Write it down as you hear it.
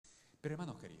Pero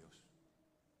hermanos queridos,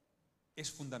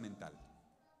 es fundamental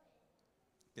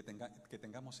que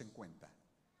tengamos en cuenta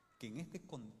que en este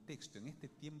contexto, en este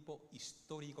tiempo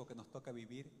histórico que nos toca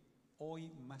vivir, hoy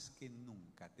más que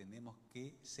nunca tenemos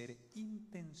que ser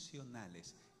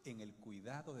intencionales en el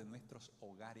cuidado de nuestros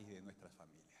hogares y de nuestras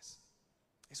familias.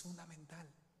 Es fundamental.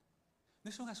 No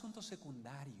es un asunto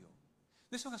secundario.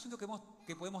 No es un asunto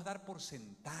que podemos dar por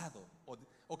sentado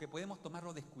o que podemos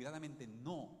tomarlo descuidadamente.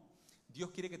 No.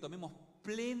 Dios quiere que tomemos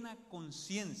plena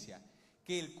conciencia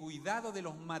que el cuidado de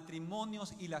los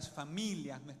matrimonios y las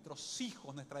familias, nuestros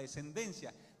hijos, nuestra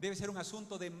descendencia, debe ser un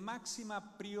asunto de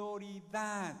máxima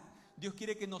prioridad. Dios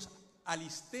quiere que nos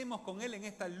alistemos con Él en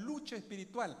esta lucha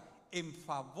espiritual en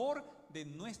favor de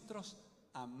nuestros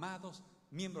amados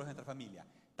miembros de nuestra familia,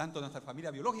 tanto nuestra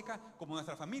familia biológica como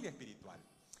nuestra familia espiritual.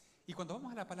 Y cuando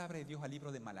vamos a la palabra de Dios, al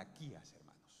libro de Malaquías,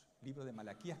 hermanos, libro de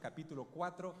Malaquías, capítulo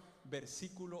 4,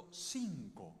 versículo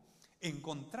 5,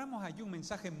 encontramos allí un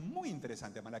mensaje muy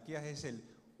interesante. Malaquías es el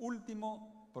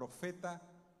último profeta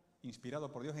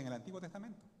inspirado por Dios en el Antiguo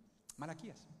Testamento.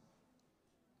 Malaquías.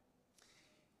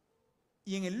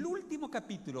 Y en el último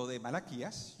capítulo de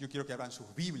Malaquías, yo quiero que abran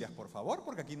sus Biblias, por favor,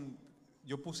 porque aquí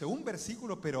yo puse un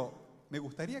versículo, pero me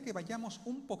gustaría que vayamos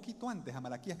un poquito antes a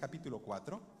Malaquías capítulo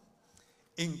 4.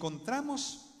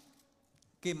 Encontramos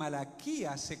que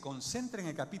Malaquías se concentra en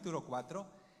el capítulo 4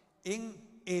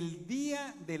 en el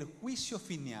día del juicio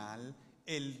final,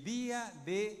 el día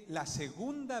de la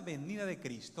segunda venida de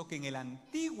Cristo, que en el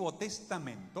Antiguo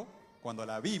Testamento, cuando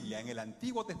la Biblia en el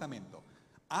Antiguo Testamento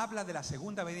habla de la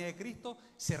segunda venida de Cristo,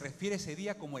 se refiere a ese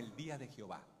día como el día de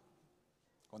Jehová.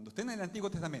 Cuando usted en el Antiguo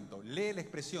Testamento lee la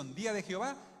expresión día de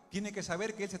Jehová, tiene que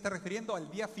saber que Él se está refiriendo al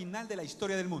día final de la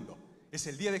historia del mundo. Es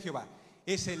el día de Jehová.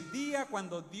 Es el día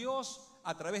cuando Dios,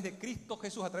 a través de Cristo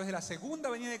Jesús, a través de la segunda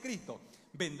venida de Cristo,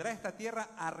 vendrá a esta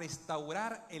tierra a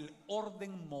restaurar el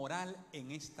orden moral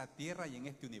en esta tierra y en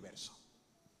este universo.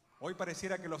 Hoy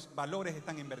pareciera que los valores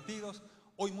están invertidos.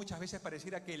 Hoy muchas veces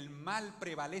pareciera que el mal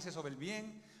prevalece sobre el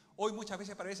bien. Hoy muchas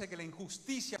veces parece que la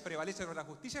injusticia prevalece sobre la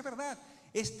justicia. Es verdad,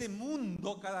 este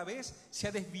mundo cada vez se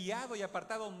ha desviado y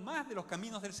apartado más de los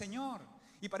caminos del Señor.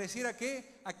 Y pareciera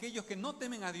que aquellos que no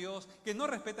temen a Dios, que no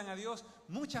respetan a Dios,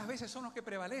 muchas veces son los que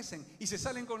prevalecen y se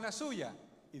salen con la suya.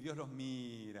 Y Dios los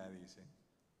mira, dice.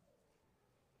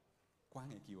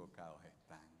 ¿Cuán equivocados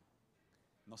están?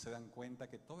 ¿No se dan cuenta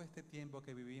que todo este tiempo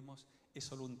que vivimos es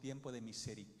solo un tiempo de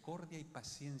misericordia y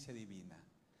paciencia divina?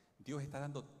 Dios está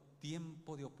dando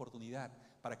tiempo de oportunidad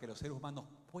para que los seres humanos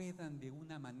puedan de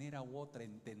una manera u otra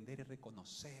entender y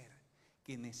reconocer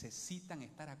que necesitan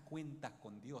estar a cuentas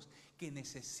con Dios, que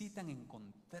necesitan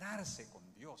encontrarse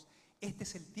con Dios. Este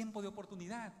es el tiempo de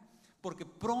oportunidad, porque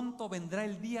pronto vendrá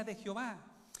el día de Jehová.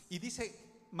 Y dice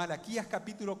Malaquías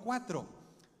capítulo 4,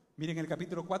 miren el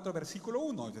capítulo 4 versículo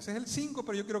 1, ese es el 5,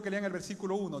 pero yo quiero que lean el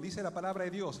versículo 1, dice la palabra de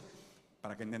Dios,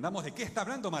 para que entendamos de qué está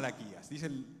hablando Malaquías. Dice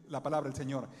la palabra del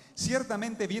Señor: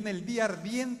 ciertamente viene el día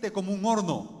ardiente como un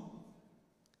horno,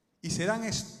 y serán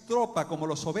estropa como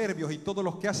los soberbios y todos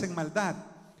los que hacen maldad.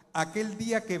 Aquel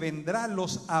día que vendrá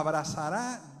los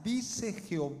abrazará, dice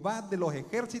Jehová de los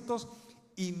ejércitos,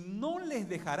 y no les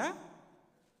dejará.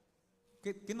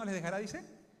 ¿Qué no les dejará, dice?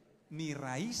 Ni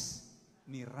raíz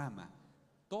ni rama.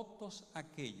 Todos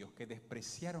aquellos que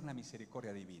despreciaron la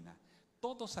misericordia divina,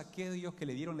 todos aquellos que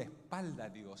le dieron la espalda a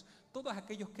Dios, todos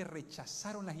aquellos que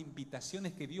rechazaron las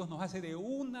invitaciones que Dios nos hace de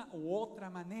una u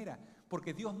otra manera,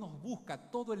 porque Dios nos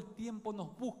busca, todo el tiempo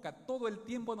nos busca, todo el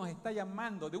tiempo nos está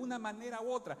llamando de una manera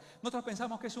u otra. Nosotros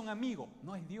pensamos que es un amigo,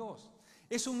 no es Dios.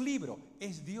 Es un libro,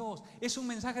 es Dios. Es un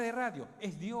mensaje de radio,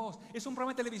 es Dios. Es un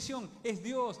programa de televisión, es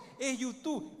Dios. Es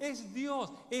YouTube, es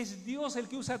Dios. Es Dios el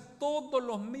que usa todos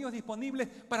los medios disponibles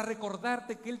para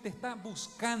recordarte que Él te está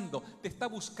buscando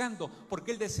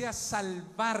porque Él desea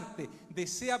salvarte,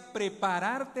 desea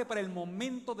prepararte para el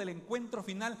momento del encuentro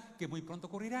final que muy pronto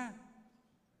ocurrirá.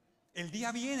 El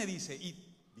día viene, dice,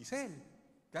 y dice Él,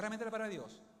 claramente la palabra de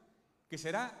Dios, que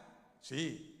será,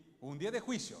 sí, un día de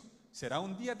juicio. Será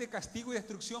un día de castigo y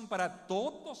destrucción para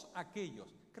todos aquellos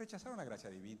que rechazaron la gracia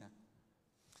divina.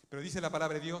 Pero dice la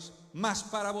palabra de Dios: mas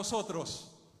para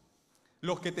vosotros,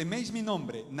 los que teméis mi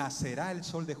nombre, nacerá el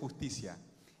sol de justicia,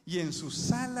 y en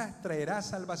sus alas traerá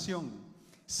salvación.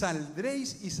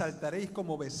 Saldréis y saltaréis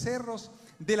como becerros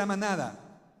de la manada.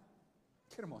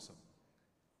 Qué hermoso.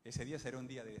 Ese día será un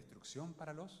día de destrucción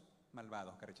para los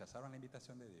malvados que rechazaron la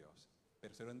invitación de Dios,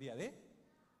 pero será un día de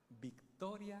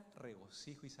victoria,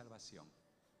 regocijo y salvación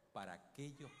para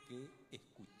aquellos que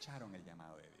escucharon el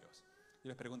llamado de Dios. Yo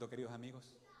les pregunto, queridos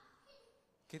amigos,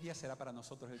 ¿qué día será para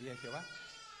nosotros el día de Jehová?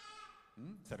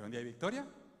 ¿Será un día de victoria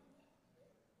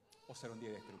o será un día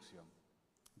de destrucción?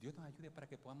 Dios nos ayude para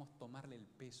que podamos tomarle el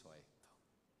peso a esto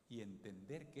y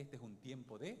entender que este es un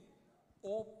tiempo de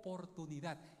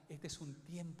oportunidad. Este es un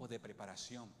tiempo de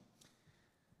preparación.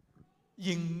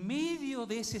 Y en medio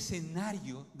de ese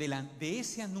escenario, de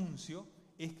ese anuncio,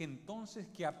 es que entonces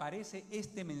que aparece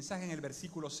este mensaje en el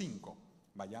versículo 5.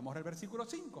 Vayamos al versículo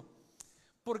 5.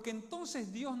 Porque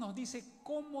entonces Dios nos dice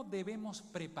cómo debemos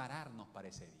prepararnos para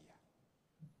ese día.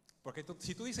 Porque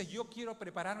si tú dices, yo quiero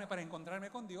prepararme para encontrarme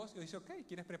con Dios, Dios dice, ok,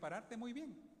 ¿quieres prepararte? Muy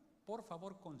bien. Por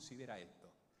favor, considera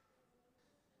esto.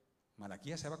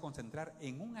 Malaquías se va a concentrar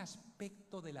en un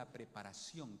aspecto de la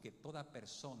preparación que toda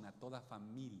persona, toda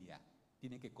familia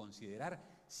tiene que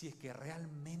considerar si es que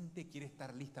realmente quiere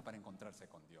estar lista para encontrarse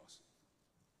con Dios.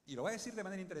 Y lo va a decir de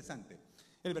manera interesante.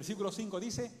 El versículo 5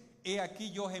 dice, he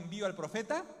aquí yo os envío al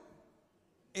profeta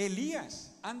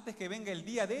Elías, antes que venga el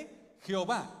día de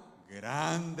Jehová,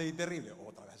 grande y terrible.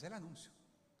 Otra vez el anuncio.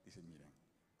 Dice, miren,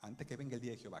 antes que venga el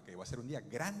día de Jehová, que va a ser un día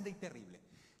grande y terrible,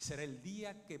 será el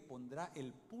día que pondrá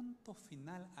el punto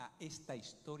final a esta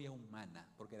historia humana,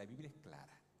 porque la Biblia es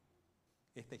clara.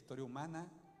 Esta historia humana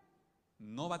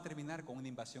no va a terminar con una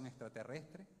invasión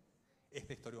extraterrestre.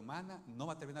 Esta historia humana no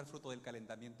va a terminar fruto del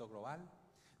calentamiento global.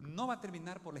 No va a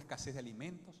terminar por la escasez de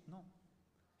alimentos, no.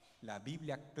 La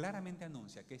Biblia claramente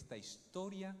anuncia que esta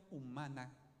historia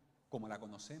humana, como la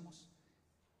conocemos,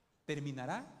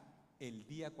 terminará el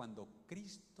día cuando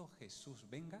Cristo Jesús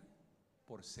venga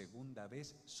por segunda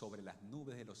vez sobre las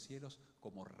nubes de los cielos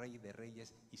como Rey de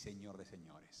Reyes y Señor de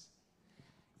Señores.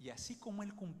 Y así como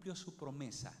Él cumplió su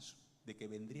promesa de que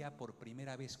vendría por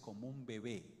primera vez como un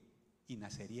bebé y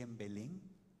nacería en Belén,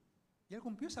 y Él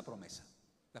cumplió esa promesa.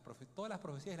 Todas las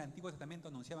profecías del Antiguo Testamento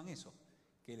anunciaban eso,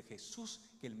 que el Jesús,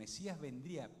 que el Mesías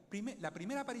vendría. La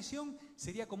primera aparición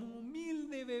sería como un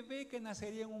humilde bebé que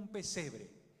nacería en un pesebre,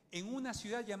 en una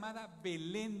ciudad llamada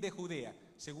Belén de Judea,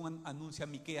 según anuncia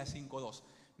Miqueas 5:2.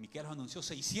 Miqueas lo anunció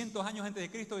 600 años antes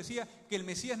de Cristo, decía que el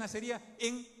Mesías nacería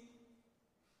en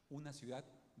una ciudad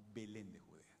Belén de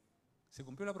Judea. ¿Se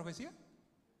cumplió la profecía?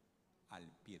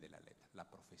 Al pie de la letra. La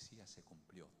profecía se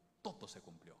cumplió, todo se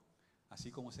cumplió. Así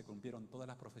como se cumplieron todas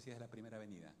las profecías de la primera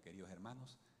venida, queridos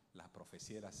hermanos, las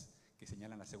profecías que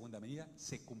señalan la segunda venida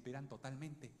se cumplirán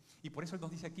totalmente. Y por eso Él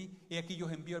nos dice aquí, he aquí yo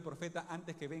os envío al profeta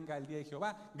antes que venga el día de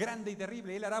Jehová, grande y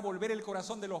terrible. Él hará volver el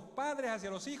corazón de los padres hacia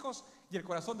los hijos y el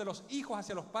corazón de los hijos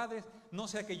hacia los padres, no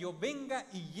sea que yo venga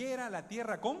y hiera la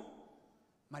tierra con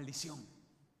maldición.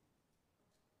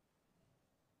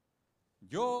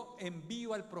 Yo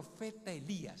envío al profeta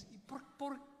Elías. ¿Y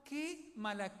por qué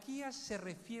Malaquías se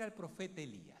refiere al profeta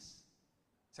Elías?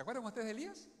 ¿Se acuerdan ustedes de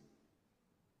Elías?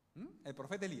 El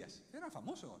profeta Elías. Era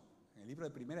famoso. En el libro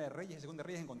de Primera de Reyes y Segunda de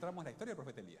Reyes encontramos la historia del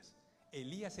profeta Elías.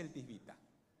 Elías el Tisbita.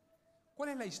 ¿Cuál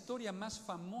es la historia más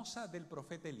famosa del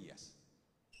profeta Elías?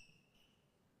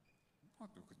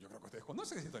 Yo creo que ustedes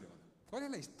conocen esa historia. ¿Cuál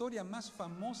es la historia más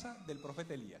famosa del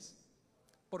profeta Elías?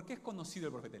 ¿Por qué es conocido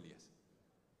el profeta Elías?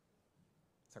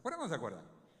 ¿Se acuerdan o no se acuerdan?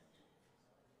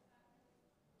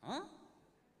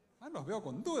 Los veo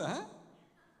con dudas,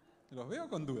 Los veo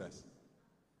con dudas.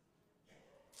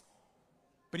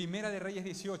 Primera de Reyes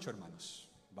 18, hermanos.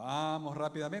 Vamos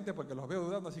rápidamente porque los veo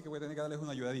dudando, así que voy a tener que darles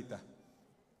una ayudadita.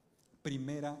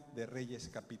 Primera de Reyes,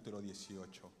 capítulo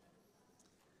 18.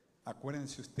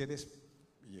 Acuérdense ustedes,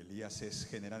 y Elías es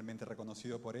generalmente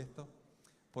reconocido por esto,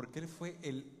 porque él fue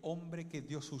el hombre que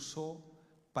Dios usó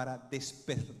para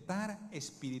despertar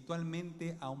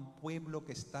espiritualmente a un pueblo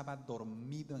que estaba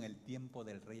dormido en el tiempo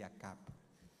del rey Acab.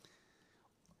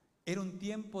 Era un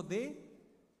tiempo de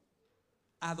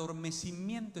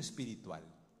adormecimiento espiritual.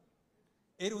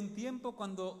 Era un tiempo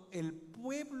cuando el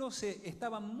pueblo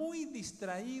estaba muy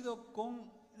distraído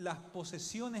con las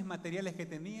posesiones materiales que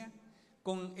tenía,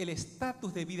 con el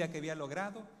estatus de vida que había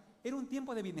logrado. Era un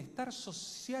tiempo de bienestar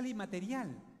social y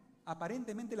material.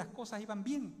 Aparentemente las cosas iban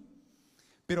bien.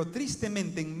 Pero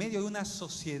tristemente, en medio de una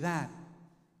sociedad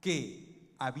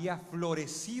que había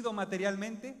florecido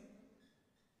materialmente,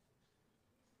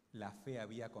 la fe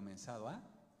había comenzado a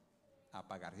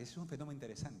apagarse. Ese es un fenómeno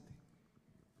interesante.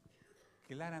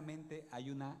 Claramente hay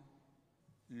una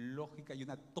lógica y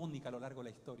una tónica a lo largo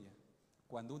de la historia.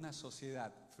 Cuando una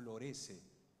sociedad florece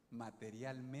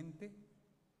materialmente,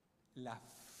 la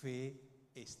fe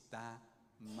está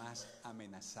más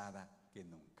amenazada que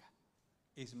nunca.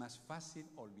 Es más fácil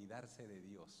olvidarse de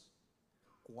Dios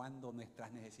cuando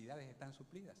nuestras necesidades están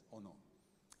suplidas, ¿o no?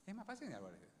 Es más fácil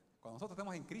hablar de Dios. Cuando nosotros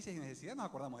estamos en crisis y necesidad nos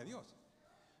acordamos de Dios.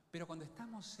 Pero cuando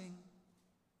estamos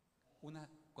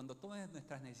cuando todas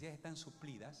nuestras necesidades están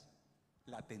suplidas,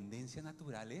 la tendencia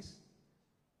natural es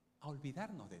a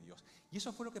olvidarnos de Dios. Y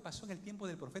eso fue lo que pasó en el tiempo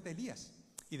del profeta Elías.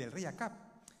 y del rey Acab.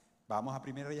 Vamos a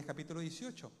 1 Reyes capítulo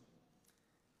 18.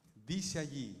 Dice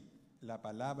allí la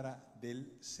palabra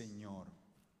del Señor.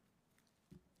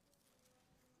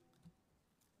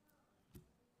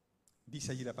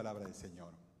 Dice allí la palabra del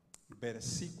Señor.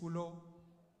 Versículo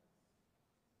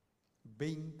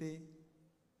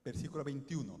 20, versículo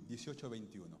 21,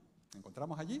 18-21.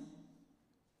 ¿Encontramos allí?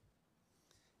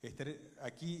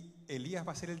 Aquí Elías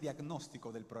va a hacer el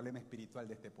diagnóstico del problema espiritual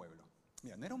de este pueblo.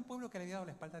 Mira, no era un pueblo que le había dado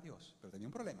la espalda a Dios, pero tenía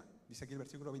un problema. Dice aquí el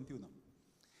versículo 21.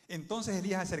 Entonces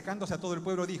Elías, acercándose a todo el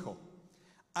pueblo, dijo: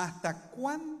 ¿hasta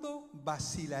cuándo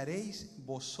vacilaréis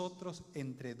vosotros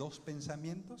entre dos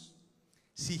pensamientos?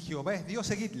 Si Jehová es Dios,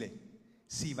 seguidle.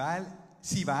 Si Baal,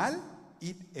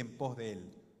 id en pos de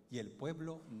él. Y el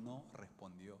pueblo no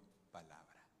respondió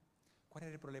palabra. ¿Cuál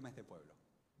era el problema de este pueblo?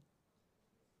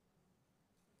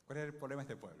 ¿Cuál era el problema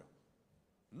de este pueblo?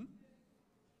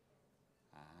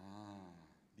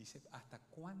 Dice, ¿hasta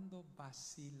cuándo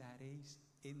vacilaréis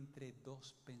entre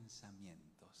dos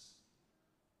pensamientos?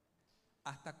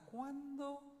 ¿Hasta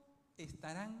cuándo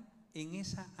estarán en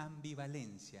esa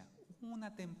ambivalencia?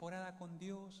 Una temporada con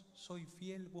Dios, soy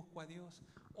fiel, busco a Dios.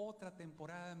 Otra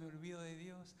temporada me olvido de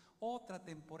Dios. Otra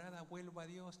temporada vuelvo a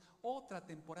Dios. Otra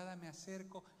temporada me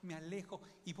acerco, me alejo.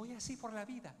 Y voy así por la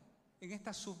vida, en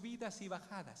estas subidas y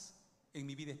bajadas en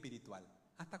mi vida espiritual.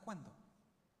 ¿Hasta cuándo?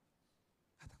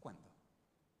 ¿Hasta cuándo?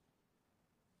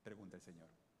 Pregunta el Señor.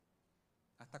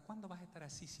 ¿Hasta cuándo vas a estar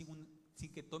así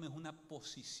sin que tomes una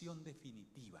posición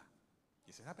definitiva?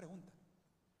 Y esa es la pregunta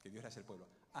que Dios le hace al pueblo.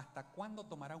 ¿Hasta cuándo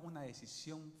tomarán una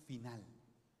decisión final?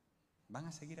 ¿Van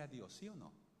a seguir a Dios, sí o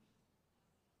no?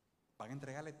 ¿Van a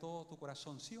entregarle todo tu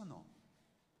corazón, sí o no?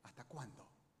 ¿Hasta cuándo?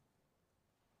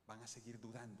 ¿Van a seguir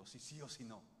dudando, si sí o si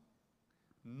no?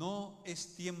 No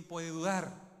es tiempo de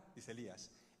dudar, dice Elías.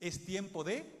 Es tiempo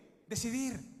de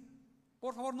decidir.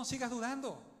 Por favor, no sigas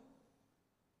dudando.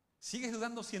 ¿Sigues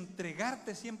dudando si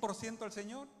entregarte 100% al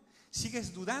Señor?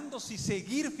 ¿Sigues dudando si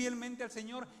seguir fielmente al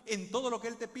Señor en todo lo que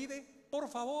Él te pide? Por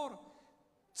favor,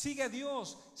 sigue a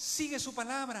Dios, sigue su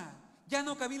palabra. Ya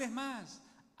no caviles más.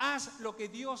 Haz lo que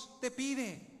Dios te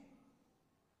pide.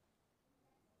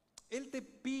 Él te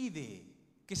pide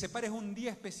que separes un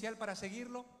día especial para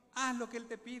seguirlo. Haz lo que Él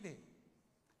te pide.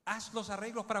 Haz los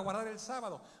arreglos para guardar el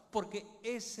sábado, porque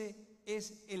ese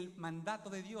es el mandato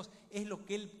de Dios, es lo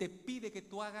que Él te pide que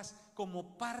tú hagas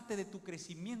como parte de tu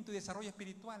crecimiento y desarrollo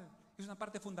espiritual. Es una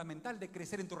parte fundamental de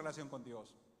crecer en tu relación con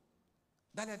Dios.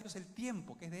 Dale a Dios el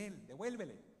tiempo que es de Él,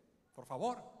 devuélvele, por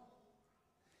favor.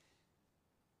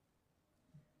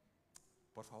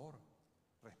 Por favor,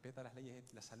 respeta las leyes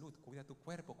de la salud, cuida tu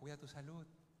cuerpo, cuida tu salud.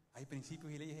 Hay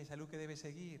principios y leyes de salud que debes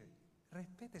seguir.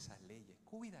 Respete esas leyes,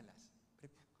 cuídalas.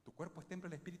 Tu cuerpo es templo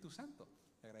del Espíritu Santo.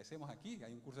 Le agradecemos aquí,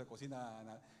 hay un curso de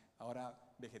cocina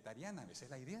ahora vegetariana. Esa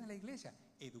es la idea de la iglesia,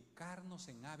 educarnos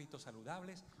en hábitos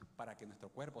saludables para que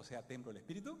nuestro cuerpo sea templo del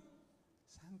Espíritu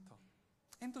Santo.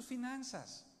 En tus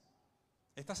finanzas,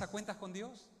 ¿estás a cuentas con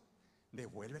Dios?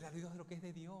 Devuélvele a Dios lo que es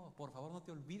de Dios. Por favor, no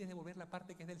te olvides de devolver la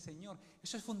parte que es del Señor.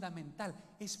 Eso es fundamental,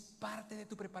 es parte de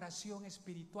tu preparación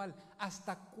espiritual.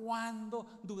 ¿Hasta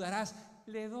cuándo dudarás?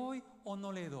 ¿Le doy o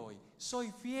no le doy?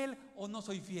 ¿Soy fiel o no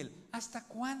soy fiel? ¿Hasta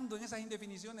cuándo en esas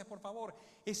indefiniciones? Por favor,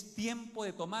 es tiempo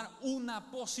de tomar una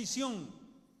posición.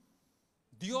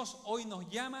 Dios hoy nos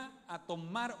llama a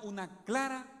tomar una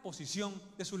clara posición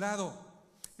de su lado.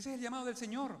 Ese es el llamado del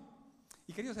Señor.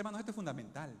 Y queridos hermanos, esto es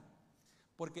fundamental,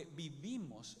 porque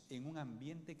vivimos en un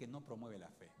ambiente que no promueve la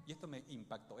fe. Y esto me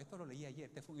impactó. Esto lo leí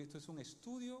ayer. Esto es un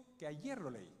estudio que ayer lo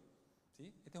leí.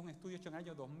 ¿Sí? Este es un estudio hecho en el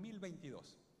año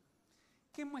 2022.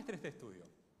 ¿Qué muestra este estudio?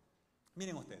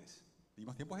 Miren ustedes,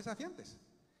 vivimos tiempos desafiantes.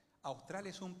 Australia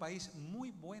es un país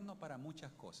muy bueno para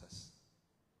muchas cosas.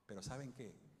 Pero ¿saben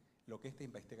qué? Lo que esta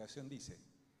investigación dice,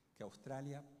 que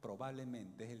Australia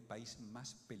probablemente es el país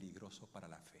más peligroso para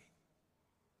la fe.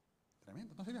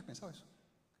 Tremendo, ¿no se habías pensado eso?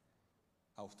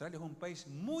 Australia es un país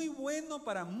muy bueno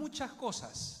para muchas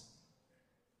cosas,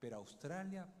 pero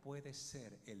Australia puede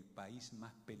ser el país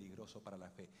más peligroso para la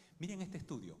fe. Miren este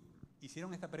estudio,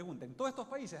 hicieron esta pregunta en todos estos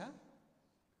países,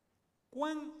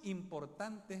 ¿cuán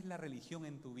importante es la religión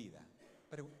en tu vida?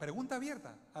 Pregunta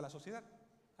abierta a la sociedad,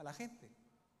 a la gente,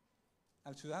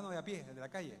 al ciudadano de a pie, el de la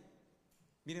calle.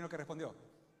 Miren lo que respondió.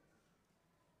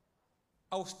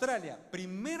 Australia,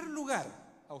 primer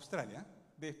lugar, Australia.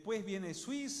 Después viene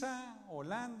Suiza,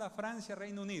 Holanda, Francia,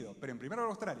 Reino Unido. Pero en primer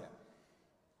lugar Australia.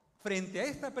 Frente a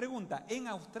esta pregunta, en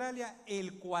Australia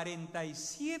el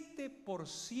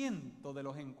 47% de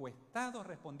los encuestados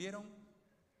respondieron: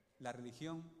 la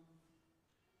religión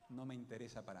no me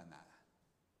interesa para nada.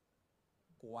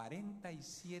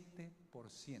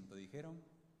 47% dijeron: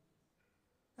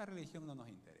 la religión no nos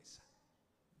interesa.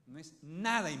 No es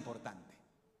nada importante.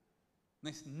 No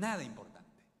es nada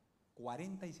importante.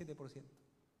 47%.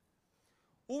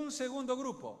 Un segundo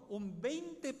grupo, un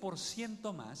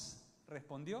 20% más,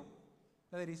 respondió,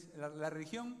 la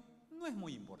religión no es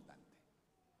muy importante.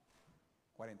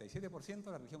 47%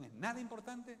 la religión es nada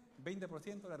importante,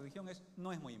 20% la religión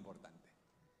no es muy importante.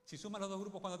 Si sumas los dos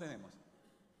grupos, ¿cuánto tenemos?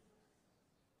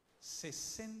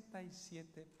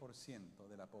 67%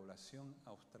 de la población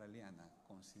australiana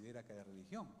considera que la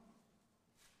religión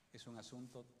es un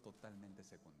asunto totalmente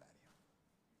secundario.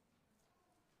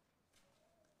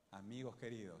 Amigos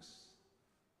queridos,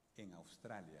 en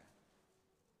Australia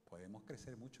podemos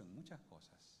crecer mucho en muchas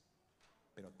cosas,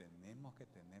 pero tenemos que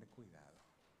tener cuidado,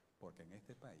 porque en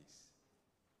este país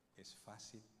es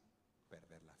fácil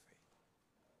perder la fe.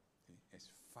 ¿Sí? Es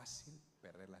fácil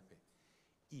perder la fe.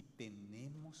 Y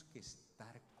tenemos que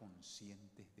estar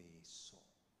conscientes de eso.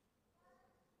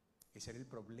 Ese era el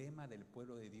problema del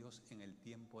pueblo de Dios en el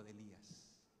tiempo de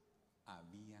Elías.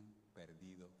 Habían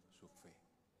perdido su fe.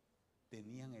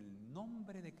 Tenían el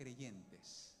nombre de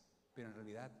creyentes, pero en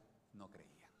realidad no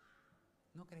creían.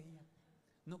 No creían.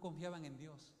 No confiaban en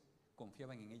Dios,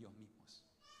 confiaban en ellos mismos.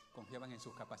 Confiaban en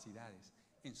sus capacidades,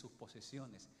 en sus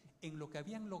posesiones, en lo que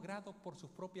habían logrado por sus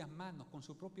propias manos, con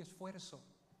su propio esfuerzo.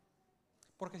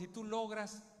 Porque si tú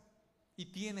logras y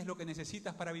tienes lo que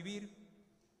necesitas para vivir,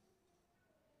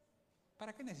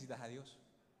 ¿para qué necesitas a Dios?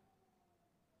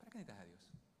 ¿Para qué necesitas a Dios?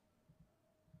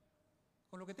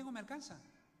 Con lo que tengo me alcanza,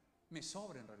 me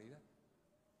sobra en realidad.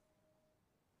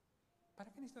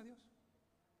 ¿Para qué necesito a Dios?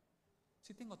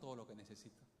 Si tengo todo lo que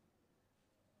necesito.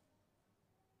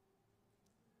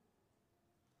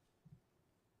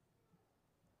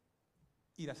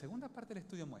 Y la segunda parte del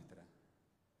estudio muestra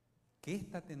que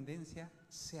esta tendencia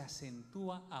se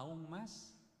acentúa aún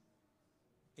más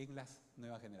en las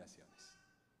nuevas generaciones.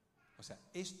 O sea,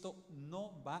 esto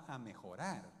no va a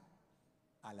mejorar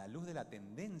a la luz de la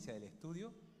tendencia del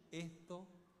estudio, esto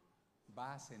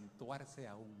va a acentuarse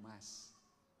aún más.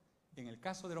 En el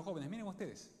caso de los jóvenes, miren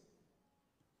ustedes,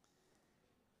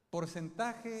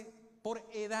 porcentaje por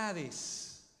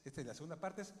edades. Esta es la segunda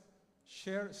parte, es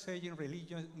Share saying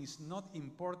religion is not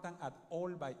important at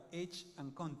all by age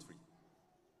and country.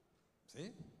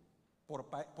 ¿Sí?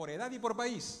 Por edad y por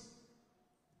país.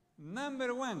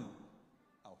 Number one,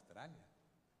 Australia.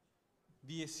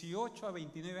 18 a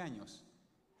 29 años.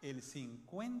 El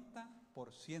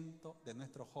 50% de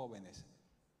nuestros jóvenes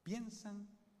piensan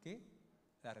que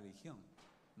la religión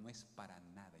no es para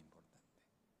nada importante.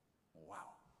 ¡Wow!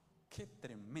 ¡Qué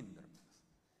tremendo, hermanos!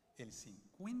 El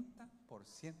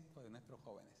 50% de nuestros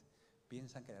jóvenes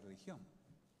piensan que la religión,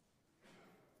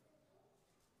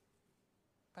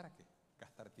 ¿para qué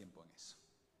gastar tiempo en eso?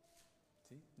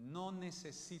 ¿Sí? No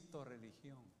necesito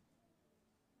religión.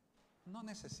 No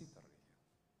necesito religión.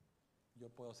 Yo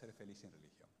puedo ser feliz sin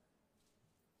religión.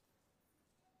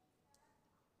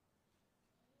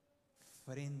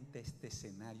 Frente a este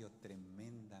escenario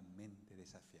tremendamente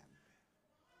desafiante,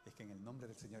 es que en el nombre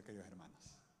del Señor, queridos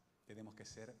hermanos, tenemos que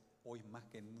ser hoy más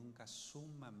que nunca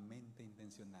sumamente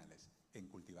intencionales en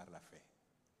cultivar la fe.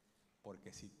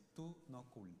 Porque si tú no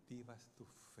cultivas tu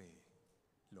fe,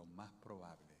 lo más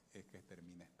probable es que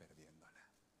termines perdiéndola.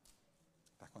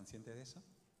 ¿Estás consciente de eso?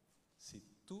 Si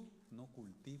tú no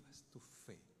cultivas tu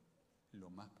fe, lo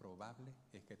más probable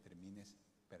es que termines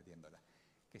perdiéndola.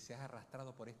 Que seas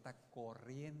arrastrado por esta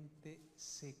corriente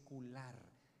secular,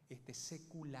 este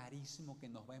secularismo que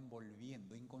nos va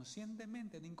envolviendo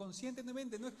inconscientemente,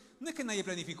 inconscientemente. No es que nadie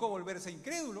planificó volverse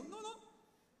incrédulo, no.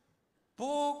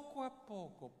 Poco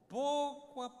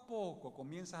a poco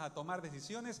comienzas a tomar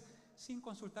decisiones sin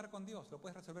consultar con Dios. Lo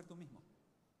puedes resolver tú mismo.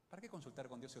 ¿Para qué consultar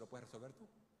con Dios si lo puedes resolver tú?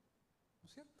 ¿No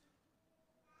es cierto?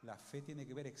 La fe tiene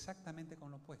que ver exactamente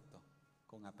con lo opuesto,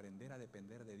 con aprender a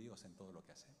depender de Dios en todo lo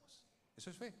que hacemos. Eso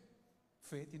es fe.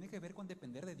 Fe tiene que ver con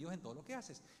depender de Dios en todo lo que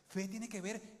haces. Fe tiene que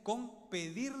ver con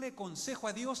pedirle consejo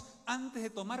a Dios antes de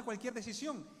tomar cualquier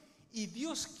decisión. Y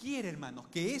Dios quiere, hermanos,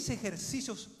 que ese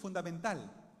ejercicio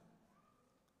fundamental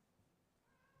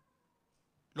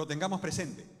lo tengamos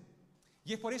presente.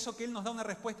 Y es por eso que Él nos da una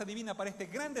respuesta divina para este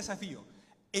gran desafío.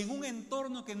 En un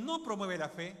entorno que no promueve la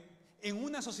fe, en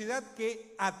una sociedad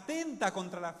que atenta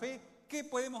contra la fe, ¿qué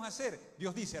podemos hacer?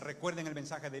 Dios dice, recuerden el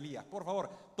mensaje de Elías. Por favor,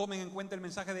 tomen en cuenta el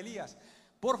mensaje de Elías.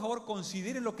 Por favor,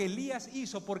 consideren lo que Elías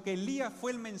hizo, porque Elías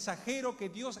fue el mensajero que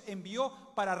Dios envió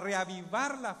para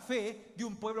reavivar la fe de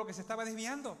un pueblo que se estaba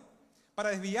desviando. Para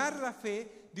desviar la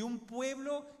fe de un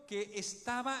pueblo que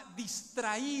estaba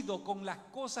distraído con las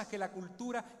cosas que la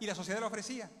cultura y la sociedad le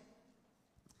ofrecía.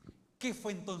 ¿Qué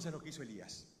fue entonces lo que hizo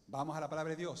Elías? Vamos a la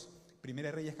palabra de Dios.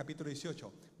 Primera Reyes capítulo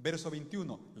 18, verso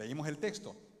 21. Leímos el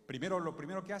texto. Lo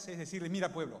primero que hace es decirle,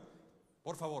 mira pueblo,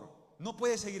 por favor, no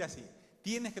puedes seguir así.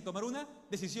 Tienes que tomar una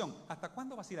decisión. ¿Hasta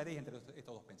cuándo vacilaréis entre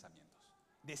estos dos pensamientos?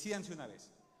 Decídanse una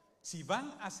vez. Si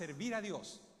van a servir a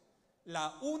Dios,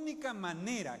 la única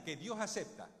manera que Dios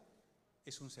acepta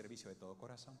es un servicio de todo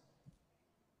corazón.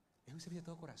 Es un servicio de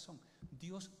todo corazón.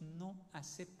 Dios no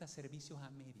acepta servicios a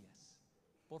medias.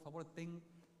 Por favor, ten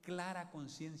clara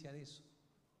conciencia de eso.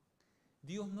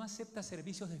 Dios no acepta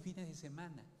servicios de fines de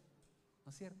semana. ¿No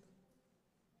es cierto?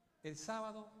 El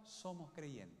sábado somos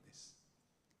creyentes.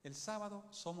 El sábado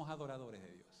somos adoradores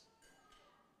de Dios.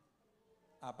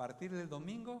 A partir del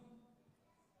domingo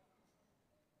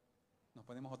nos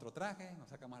ponemos otro traje, nos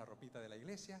sacamos la ropita de la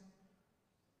iglesia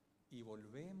y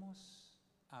volvemos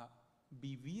a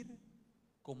vivir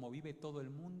como vive todo el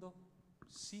mundo,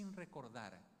 sin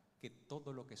recordar que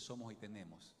todo lo que somos y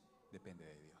tenemos depende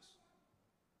de Dios.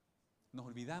 Nos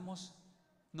olvidamos,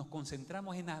 nos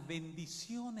concentramos en las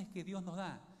bendiciones que Dios nos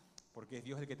da, porque es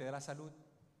Dios el que te da la salud,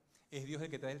 es Dios el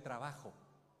que te da el trabajo,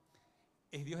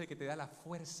 es Dios el que te da la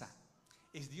fuerza,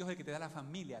 es Dios el que te da la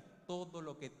familia. Todo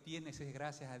lo que tienes es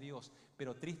gracias a Dios,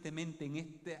 pero tristemente en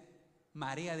esta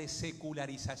marea de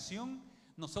secularización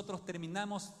nosotros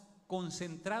terminamos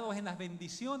concentrados en las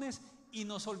bendiciones y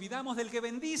nos olvidamos del que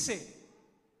bendice.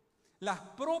 Las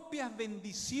propias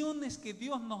bendiciones que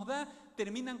Dios nos da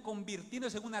terminan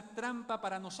convirtiéndose en una trampa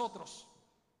para nosotros.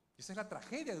 Esa es la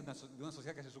tragedia de una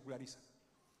sociedad que se seculariza.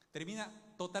 Termina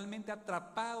totalmente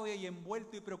atrapado y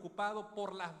envuelto y preocupado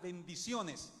por las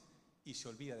bendiciones y se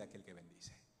olvida de aquel que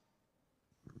bendice.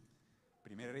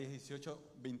 Primera Reyes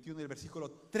 18, 21 y el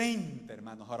versículo 30,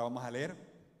 hermanos. Ahora vamos a leer.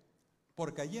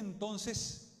 Porque allí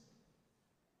entonces,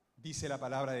 dice la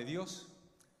palabra de Dios,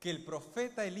 que el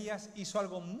profeta Elías hizo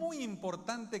algo muy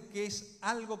importante, que es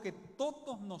algo que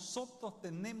todos nosotros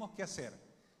tenemos que hacer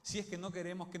si es que no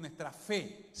queremos que nuestra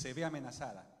fe se vea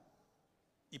amenazada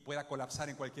y pueda colapsar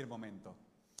en cualquier momento.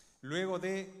 Luego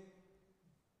de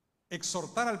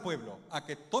exhortar al pueblo a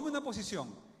que tome una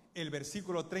posición, el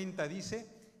versículo 30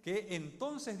 dice que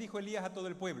entonces dijo Elías a todo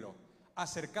el pueblo,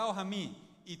 acercaos a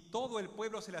mí, y todo el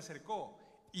pueblo se le acercó.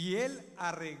 Y él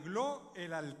arregló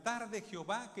el altar de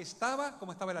Jehová que estaba,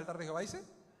 ¿cómo estaba el altar de Jehová? Dice,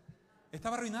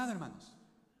 estaba arruinado, hermanos.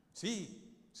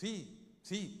 Sí.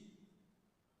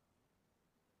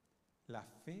 La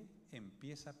fe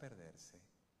empieza a perderse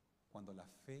cuando la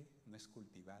fe no es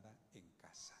cultivada en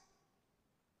casa.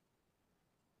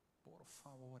 Por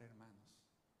favor, hermanos,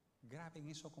 graben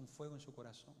eso con fuego en su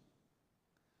corazón.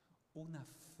 Una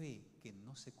fe que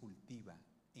no se cultiva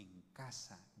en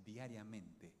casa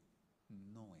diariamente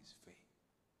no es fe.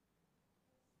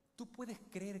 Tú puedes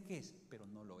creer que es, pero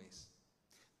no lo es.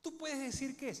 Tú puedes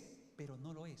decir que es, pero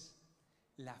no lo es.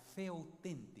 La fe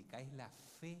auténtica es la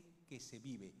fe que se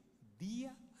vive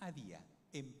día a día,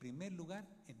 en primer lugar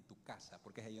en tu casa,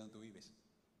 porque es ahí donde tú vives.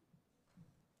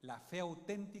 La fe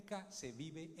auténtica se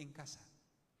vive en casa.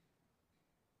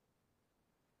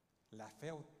 La fe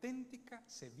auténtica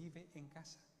se vive en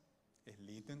casa. Es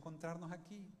lindo encontrarnos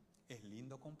aquí, es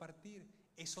lindo compartir,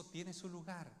 eso tiene su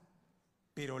lugar,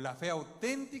 pero la fe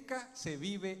auténtica se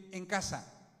vive en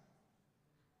casa.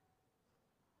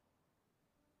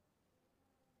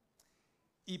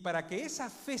 Y para que esa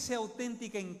fe sea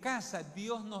auténtica en casa,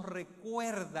 Dios nos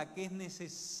recuerda que es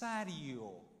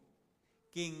necesario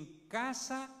que en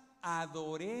casa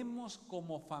adoremos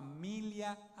como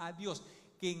familia a Dios,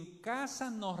 que en casa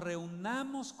nos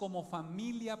reunamos como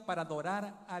familia para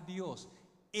adorar a Dios,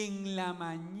 en la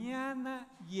mañana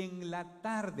y en la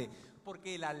tarde,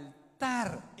 porque el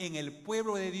altar en el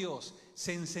pueblo de Dios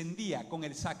se encendía con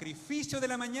el sacrificio de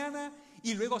la mañana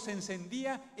y luego se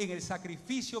encendía en el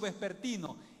sacrificio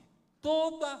vespertino.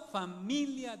 Toda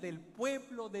familia del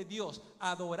pueblo de Dios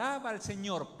adoraba al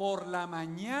Señor por la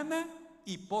mañana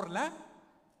y por la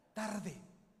tarde.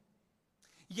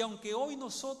 Y aunque hoy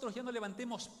nosotros ya no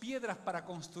levantemos piedras para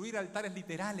construir altares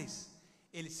literales,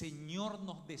 el Señor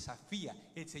nos desafía,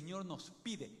 el Señor nos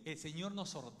pide, el Señor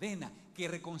nos ordena que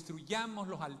reconstruyamos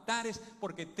los altares,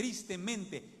 porque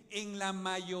tristemente en la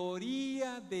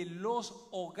mayoría de los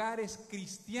hogares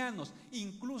cristianos,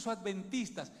 incluso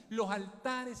adventistas, los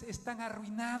altares están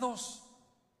arruinados.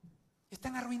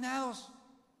 Están arruinados.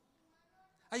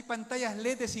 Hay pantallas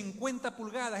LED de 50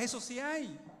 pulgadas, eso sí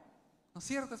hay. ¿No es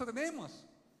cierto? Eso tenemos.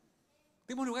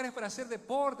 Tenemos lugares para hacer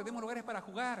deporte, tenemos lugares para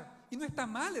jugar. Y no está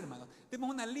mal, hermano. Tenemos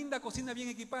una linda cocina bien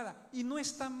equipada. Y no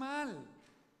está mal.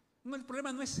 No, el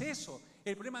problema no es eso.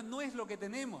 El problema no es lo que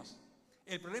tenemos.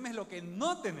 El problema es lo que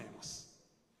no tenemos.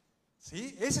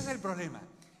 ¿Sí? Ese es el problema.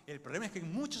 El problema es que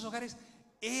en muchos hogares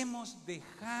hemos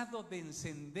dejado de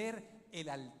encender el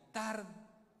altar altar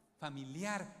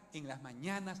familiar en las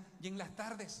mañanas y en las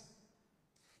tardes.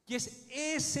 Y es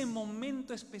ese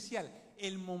momento especial,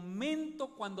 el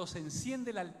momento cuando se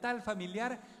enciende el altar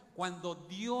familiar, cuando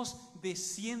Dios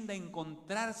desciende a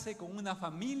encontrarse con una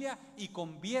familia y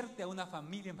convierte a una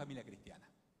familia en familia cristiana.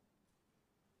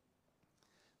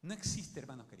 No existe,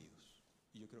 hermanos queridos,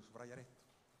 y yo quiero subrayar esto,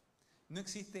 no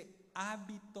existe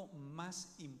hábito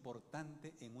más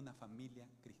importante en una familia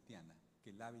cristiana que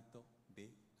el hábito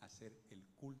de hacer el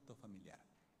culto familiar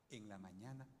en la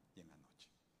mañana y en la noche.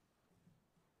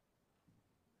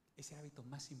 Es el hábito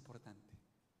más importante.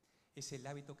 Es el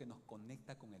hábito que nos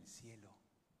conecta con el cielo.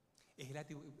 Es el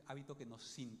hábito que nos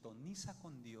sintoniza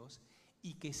con Dios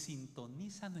y que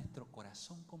sintoniza nuestro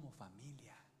corazón como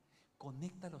familia.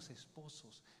 Conecta a los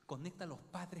esposos, conecta a los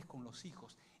padres con los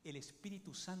hijos. El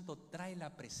Espíritu Santo trae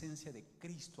la presencia de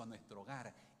Cristo a nuestro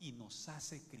hogar y nos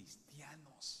hace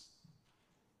cristianos.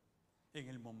 En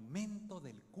el momento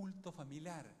del culto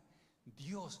familiar,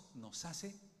 Dios nos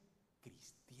hace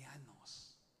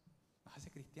cristianos. Nos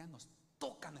hace cristianos,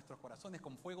 toca nuestros corazones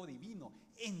con fuego divino,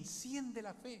 enciende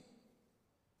la fe.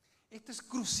 Esto es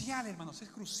crucial, hermanos, es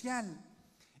crucial.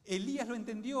 Elías lo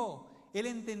entendió. Él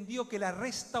entendió que la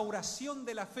restauración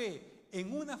de la fe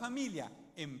en una familia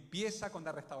empieza con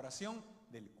la restauración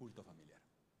del culto familiar,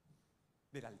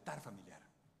 del altar familiar.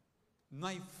 No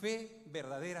hay fe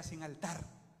verdadera sin altar.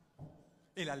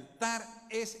 El altar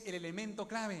es el elemento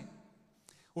clave.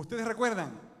 Ustedes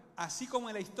recuerdan, así como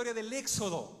en la historia del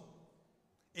Éxodo,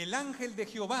 el ángel de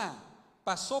Jehová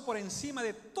pasó por encima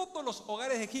de todos los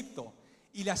hogares de Egipto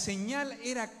y la señal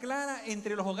era clara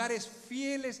entre los hogares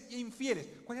fieles e infieles.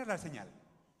 ¿Cuál era la señal?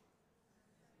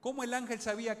 ¿Cómo el ángel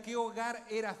sabía qué hogar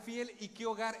era fiel y qué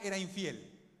hogar era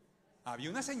infiel? Había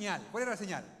una señal. ¿Cuál era la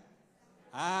señal?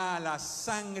 La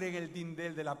sangre en el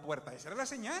dindel de la puerta. Esa era la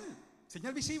señal,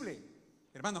 señal visible.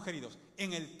 Hermanos queridos,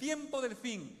 en el tiempo del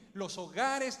fin, los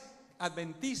hogares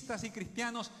adventistas y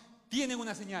cristianos tienen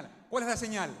una señal. ¿Cuál es la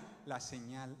señal? La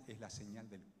señal es la señal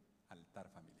del altar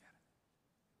familiar.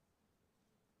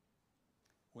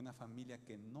 Una familia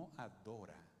que no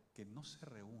adora, que no se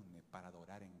reúne para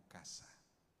adorar en casa,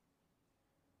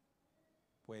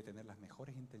 puede tener las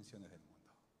mejores intenciones del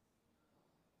mundo,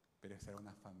 pero será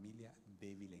una familia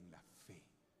débil en la fe,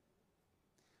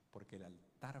 porque el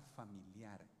altar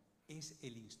familiar es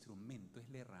el instrumento, es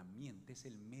la herramienta, es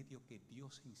el medio que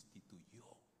Dios instituyó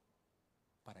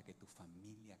para que tu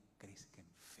familia crezca en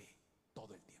fe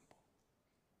todo el tiempo,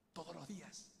 todos los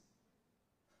días,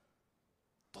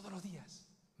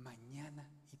 mañana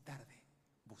y tarde,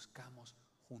 buscamos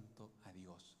junto a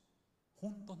Dios.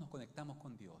 Juntos nos conectamos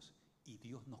con Dios y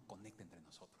Dios nos conecta entre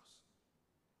nosotros.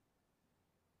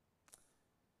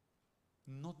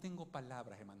 No tengo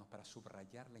palabras, hermanos, para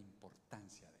subrayar la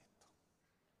importancia de esto,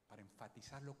 para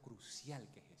enfatizar lo crucial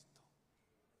que es esto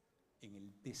en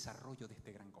el desarrollo de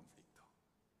este gran conflicto.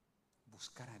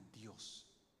 Buscar a Dios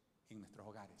en nuestros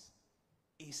hogares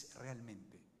es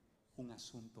realmente un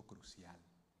asunto crucial.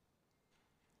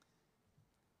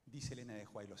 Dice Elena de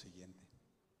White lo siguiente: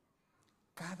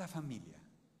 cada familia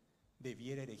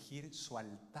debiera erigir su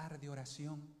altar de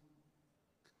oración,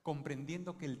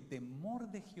 comprendiendo que el temor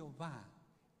de Jehová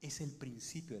es el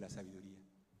principio de la sabiduría.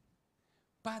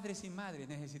 Padres y madres,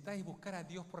 necesitáis buscar a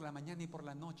Dios por la mañana y por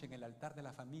la noche en el altar de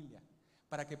la familia,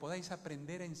 para que podáis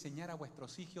aprender a enseñar a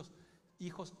vuestros hijos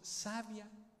sabia,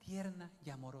 tierna y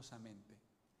amorosamente.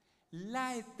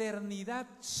 La eternidad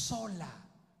sola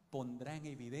pondrá en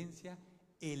evidencia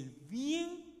el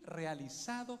bien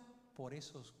realizado por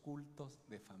esos cultos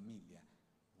de familia.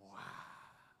 ¡Wow!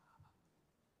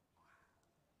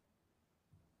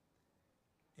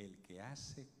 El que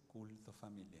hace culto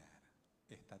familiar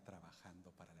está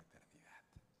trabajando para la eternidad.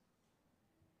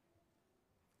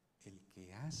 El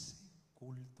que hace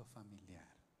culto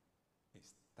familiar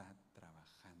está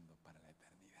trabajando para la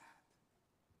eternidad.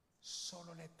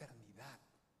 Solo la eternidad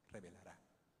revelará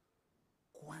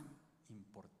cuán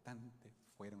importante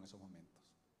fueron esos momentos,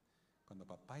 cuando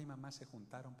papá y mamá se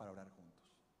juntaron para orar juntos.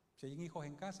 Si hay hijos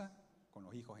en casa, con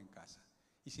los hijos en casa.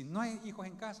 Y si no hay hijos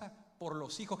en casa, por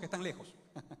los hijos que están lejos.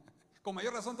 Con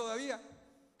mayor razón todavía,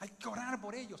 hay que orar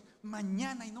por ellos,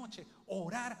 mañana y noche.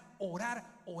 Orar,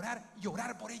 orar, orar y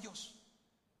orar por ellos.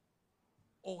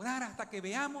 Orar hasta que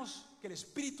veamos que el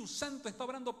Espíritu Santo está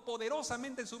obrando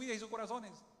poderosamente en su vida y sus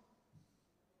corazones.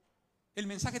 El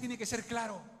mensaje tiene que ser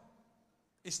claro.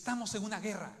 Estamos en una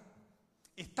guerra,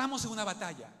 estamos en una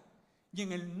batalla, y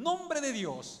en el nombre de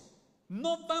Dios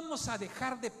no vamos a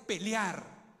dejar de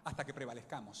pelear hasta que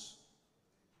prevalezcamos,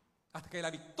 hasta que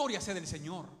la victoria sea del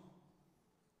Señor.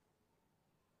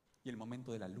 Y el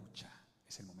momento de la lucha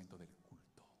es el momento del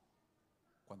culto,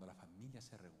 cuando la familia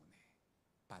se reúne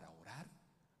para orar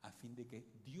a fin de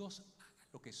que Dios haga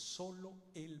lo que solo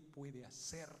Él puede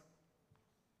hacer.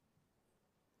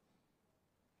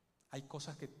 Hay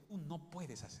cosas que tú no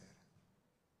puedes hacer.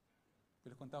 Yo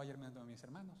les contaba ayer a mis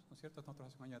hermanos, ¿no es cierto? Nosotros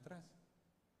hace un año atrás,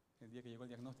 el día que llegó el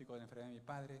diagnóstico de la enfermedad de mi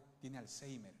padre, tiene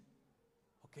Alzheimer.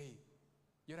 Ok,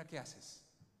 ¿y ahora qué haces?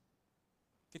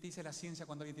 ¿Qué te dice la ciencia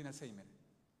cuando alguien tiene Alzheimer?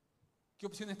 ¿Qué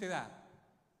opciones te da?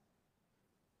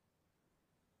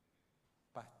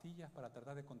 Pastillas para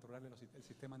tratar de controlarle el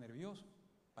sistema nervioso,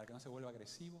 para que no se vuelva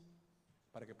agresivo,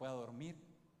 para que pueda dormir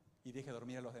y deje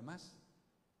dormir a los demás,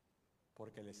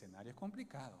 porque el escenario es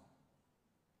complicado.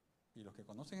 Y los que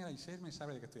conocen el Alzheimer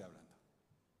saben de qué estoy hablando.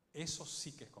 Eso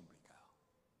sí que es complicado.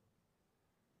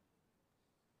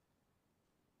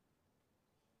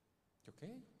 ¿Y ok?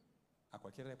 A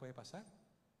cualquiera le puede pasar.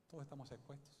 Todos estamos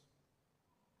expuestos.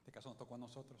 En este caso nos tocó a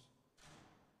nosotros.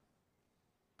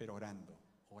 Pero orando,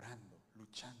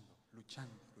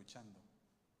 luchando.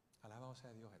 Alabado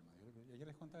sea Dios, hermano. Yo ayer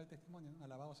les contaba el testimonio, ¿no?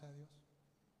 Alabado sea Dios.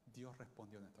 Dios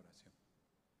respondió a nuestra oración.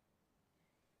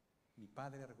 Mi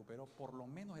padre recuperó por lo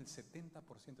menos el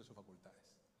 70% de sus facultades.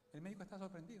 El médico está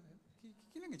sorprendido.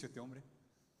 ¿Qué le han hecho a este hombre?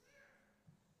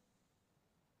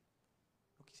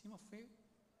 Lo que hicimos fue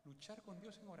luchar con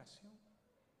Dios en oración,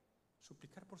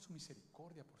 suplicar por su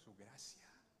misericordia, por su gracia.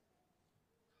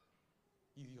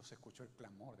 Y Dios escuchó el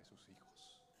clamor de sus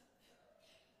hijos.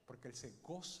 Porque Él se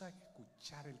goza en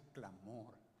escuchar el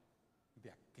clamor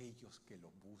de aquellos que lo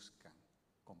buscan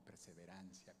con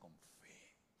perseverancia, con fe.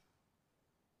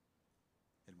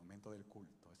 El momento del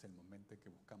culto es el momento en que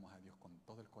buscamos a Dios con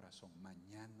todo el corazón,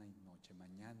 mañana y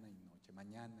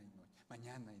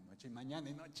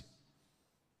noche,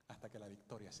 hasta que la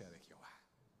victoria sea de Jehová.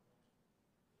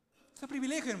 Nuestro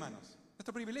privilegio, hermanos,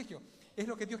 nuestro privilegio es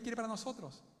lo que Dios quiere para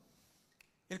nosotros.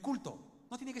 El culto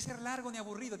no tiene que ser largo ni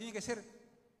aburrido, tiene que ser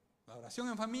la oración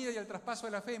en familia y el traspaso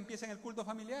de la fe empieza en el culto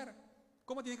familiar.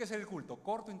 ¿Cómo tiene que ser el culto?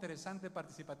 Corto, interesante,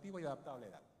 participativo y adaptable a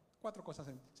la edad. 4 cosas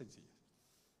sencillas,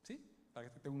 ¿sí? Para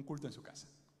que tenga un culto en su casa.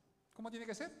 ¿Cómo tiene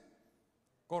que ser?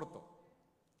 Corto,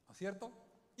 ¿no es cierto?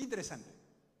 Interesante,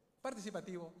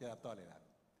 participativo y adaptado a la edad.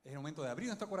 Es el momento de abrir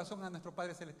nuestro corazón a nuestro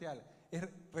Padre Celestial. Es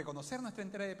reconocer nuestra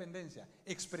entera dependencia,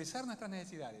 expresar nuestras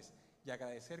necesidades y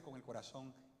agradecer con el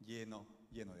corazón lleno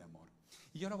de amor.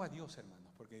 Y yo alabo a Dios,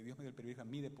 hermanos, porque Dios me dio el privilegio a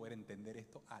mí de poder entender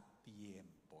esto a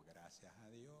tiempo, gracias a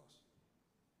Dios.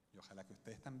 Y ojalá que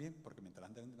ustedes también, porque mientras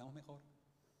antes entendamos mejor.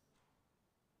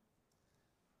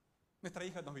 Nuestra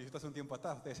hija nos visitó hace un tiempo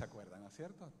atrás, ustedes se acuerdan, ¿no es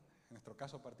cierto? En nuestro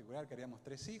caso particular queríamos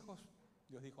 3 hijos,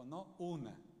 Dios dijo no,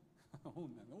 una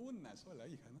sola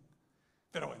hija, ¿no?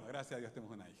 Pero bueno, gracias a Dios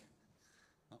tenemos una hija,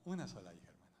 ¿no? Una sola hija,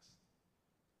 hermanos.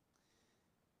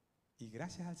 Y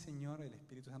gracias al Señor, el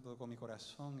Espíritu Santo tocó mi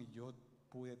corazón y yo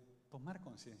pude tomar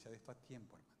conciencia de esto a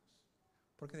tiempo, hermanos.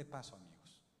 Porque de paso,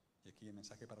 amigos, y aquí el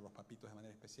mensaje para los papitos de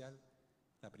manera especial,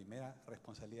 la primera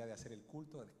responsabilidad de hacer el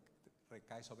culto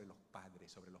recae sobre los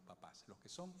padres, sobre los papás, los que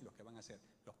son y los que van a ser,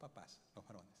 los papás, los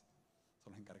varones.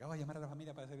 Son los encargados de llamar a la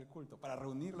familia para hacer el culto, para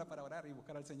reunirla, para orar y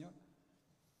buscar al Señor.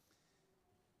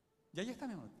 Y ahí está,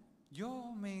 mi amor.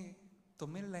 Yo me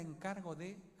tomé el encargo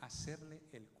de hacerle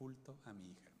el culto a mi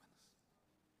hija, hermanos.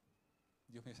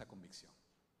 Dios me dio esa convicción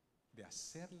de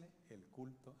hacerle el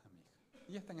culto a mi hija.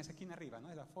 Y ella está en esa esquina arriba, ¿no?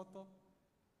 Es la foto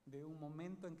de un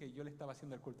momento en que yo le estaba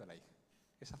haciendo el culto a la hija.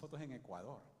 Esa foto es en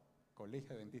Ecuador,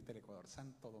 Colegio Adventista del Ecuador,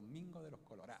 Santo Domingo de los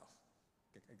Colorados.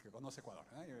 El que conoce Ecuador,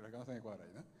 ¿no? Los que conocen Ecuador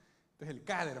ahí, ¿no? Entonces el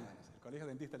CAD, hermanos, el Colegio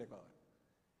Adventista del Ecuador.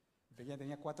 Ella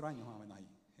tenía 4 años más o menos ahí,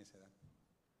 esa edad.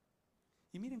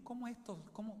 Y miren cómo esto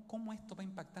va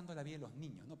impactando la vida de los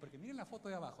niños, ¿no? Porque miren la foto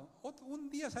de abajo. Un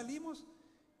día salimos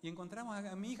y encontramos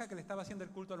a mi hija que le estaba haciendo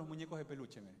el culto a los muñecos de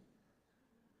peluche, miren.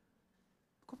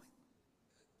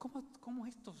 ¿Cómo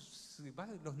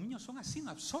los niños son así,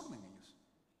 no absorben ellos?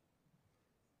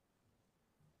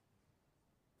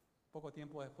 Poco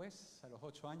tiempo después, a los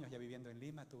 8 años, ya viviendo en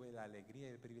Lima, tuve la alegría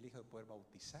y el privilegio de poder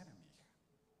bautizar a mi hija.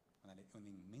 Una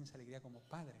inmensa alegría como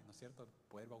padre, ¿no es cierto?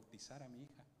 Poder bautizar a mi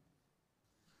hija.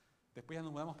 Después ya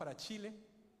nos mudamos para Chile,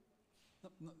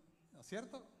 ¿no es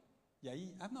cierto? Y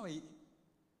ahí,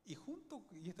 y junto,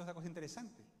 y esto es una cosa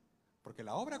interesante, porque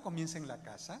la obra comienza en la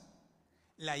casa,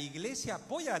 la iglesia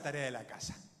apoya la tarea de la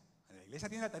casa. La iglesia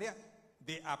tiene la tarea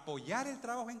de apoyar el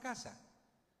trabajo en casa.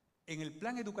 En el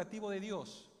plan educativo de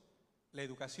Dios, la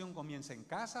educación comienza en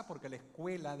casa porque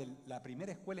la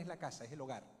primera escuela es la casa, es el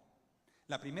hogar.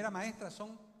 La primera maestra es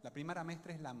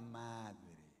la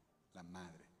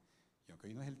madre. Y aunque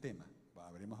hoy no es el tema,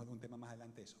 hablaremos de un tema más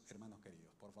adelante de eso. Hermanos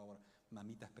queridos, por favor,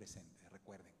 mamitas presentes,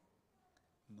 recuerden,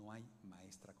 no hay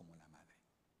maestra como la madre.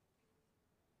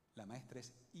 La maestra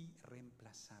es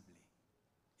irreemplazable.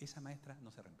 Esa maestra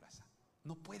no se reemplaza.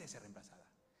 No puede ser reemplazada.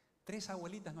 3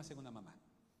 abuelitas no hacen una mamá.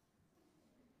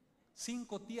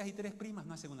 5 tías y 3 primas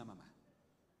no hacen una mamá.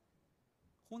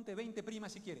 Junte 20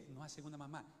 primas si quiere, no hacen una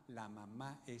mamá. La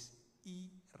mamá es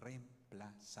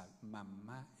irreemplazable.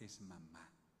 Mamá es mamá.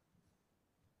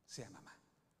 Sea mamá.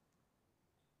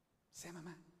 Sea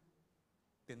mamá.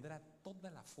 Tendrá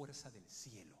toda la fuerza del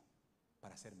cielo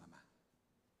para ser mamá.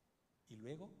 Y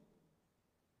luego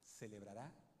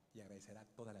celebrará y agradecerá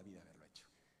toda la vida haberlo hecho.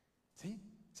 ¿Sí?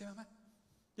 ¿Sí, mamá?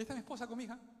 Ya está mi esposa con mi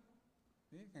hija,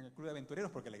 ¿sí? En el club de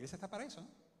aventureros, porque la iglesia está para eso, ¿no?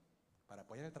 Para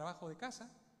apoyar el trabajo de casa,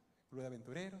 club de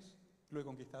aventureros, club de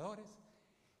conquistadores,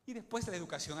 y después la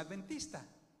educación adventista,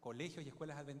 colegios y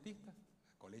escuelas adventistas,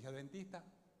 colegio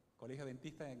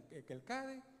adventista en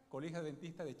Quelcade, colegio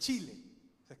adventista de Chile,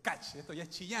 es Cach, esto ya es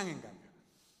Chillán en cambio,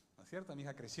 ¿no es cierto? Mi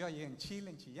hija creció allí en Chile,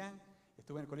 en Chillán,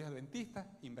 estuve en el colegio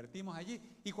adventista, invertimos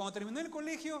allí, y cuando terminó el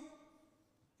colegio,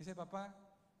 dice: papá,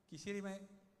 quisiera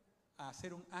irme a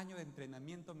hacer un año de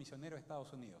entrenamiento misionero a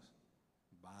Estados Unidos.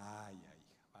 Vaya,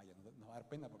 hija, vaya, nos va a dar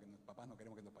pena porque los papás no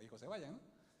queremos que nuestros hijos se vayan, ¿no?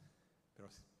 Pero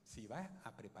si va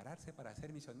a prepararse para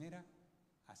ser misionera,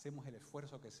 hacemos el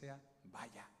esfuerzo que sea,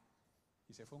 vaya.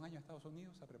 Y se fue un año a Estados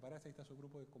Unidos a prepararse, ahí está su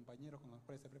grupo de compañeros con los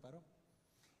cuales se preparó.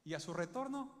 Y a su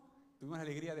retorno, tuvimos la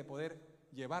alegría de poder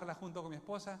llevarla junto con mi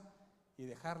esposa y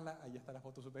dejarla, ahí está la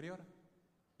foto superior,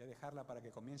 y dejarla para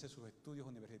que comience sus estudios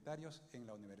universitarios en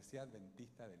la Universidad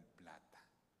Adventista del Plata.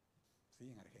 ¿Sí?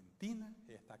 En Argentina,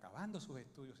 ella está acabando sus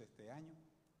estudios este año,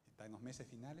 está en los meses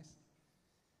finales,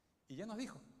 y ya nos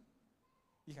dijo: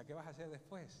 hija, ¿qué vas a hacer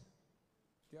después?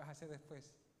 ¿Qué vas a hacer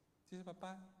después? Dice: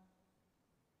 papá,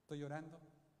 estoy llorando,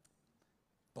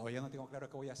 todavía no tengo claro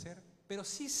qué voy a hacer, pero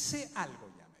sí sé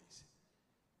algo ya, me dice.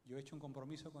 Yo he hecho un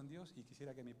compromiso con Dios y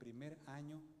quisiera que mi primer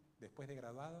año, después de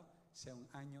graduado, sea un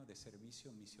año de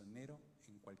servicio misionero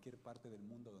en cualquier parte del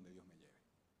mundo donde Dios me lleve.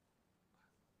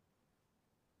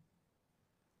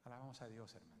 Alabamos a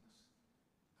Dios, hermanos.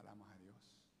 Alabamos a Dios.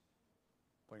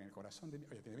 Porque en el corazón de mi...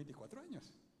 Oye, tiene 24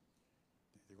 años.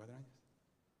 24 años.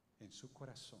 En su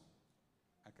corazón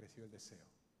ha crecido el deseo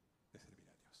de servir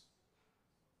a Dios.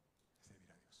 De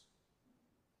servir a Dios.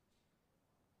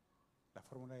 La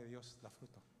fórmula de Dios da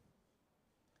fruto.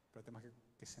 Pero tenemos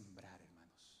que sembrar, hermanos.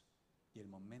 Y el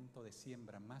momento de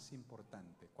siembra más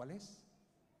importante, ¿cuál es?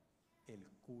 El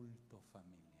culto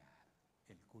familiar,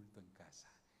 el culto en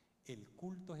casa. El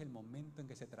culto es el momento en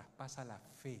que se traspasa la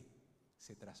fe,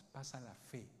 se traspasa la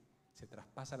fe, se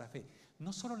traspasa la fe.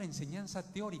 No solo la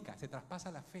enseñanza teórica, se traspasa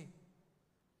la fe.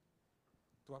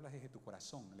 Tú hablas desde tu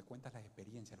corazón, le cuentas las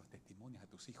experiencias, los testimonios a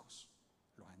tus hijos,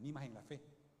 los animas en la fe.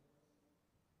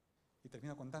 Y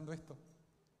termino contando esto.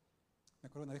 Me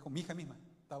acuerdo una vez con mi hija misma,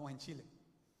 estábamos en Chile.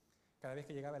 Cada vez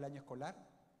que llegaba el año escolar,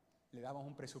 le dábamos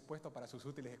un presupuesto para sus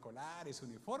útiles escolares, su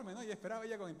uniforme, ¿no? Y esperaba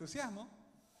ella con entusiasmo.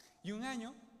 Y un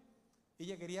año,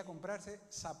 ella quería comprarse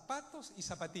zapatos y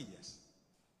zapatillas.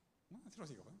 ¿No? Así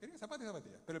los hijos, ¿no? Querían zapatos y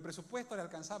zapatillas. Pero el presupuesto le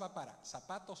alcanzaba para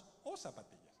zapatos o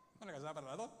zapatillas. No le alcanzaba para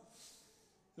las dos.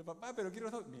 Dice: papá, pero quiero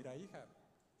los dos. Mira, hija,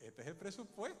 este es el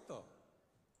presupuesto.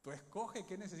 Tú escoge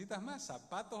qué necesitas más,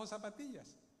 zapatos o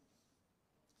zapatillas.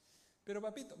 Pero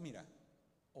papito, mira,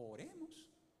 oremos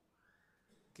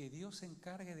que Dios se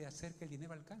encargue de hacer que el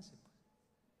dinero alcance.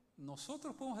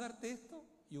 Nosotros podemos darte esto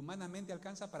y humanamente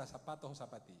alcanza para zapatos o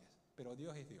zapatillas, pero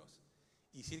Dios es Dios.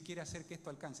 Y si Él quiere hacer que esto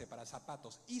alcance para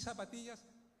zapatos y zapatillas,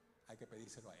 hay que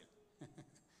pedírselo a Él.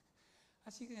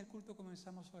 Así que en el culto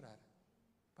comenzamos a orar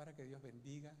para que Dios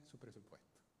bendiga su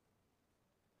presupuesto.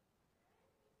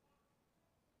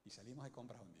 Y salimos de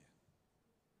compras un día.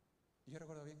 Y yo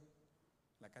recuerdo bien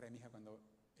la cara de mi hija cuando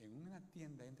en una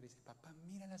tienda entra y dice: papá,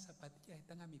 mira, las zapatillas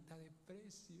están a mitad de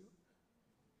precio.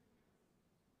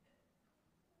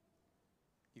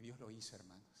 Y Dios lo hizo,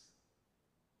 hermanos.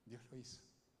 Dios lo hizo.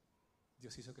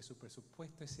 Dios hizo que su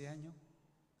presupuesto ese año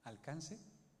alcance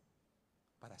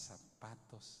para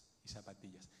zapatos y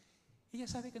zapatillas. Ella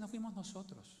sabe que no fuimos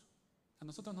nosotros. A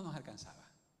nosotros no nos alcanzaba.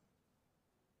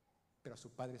 Pero a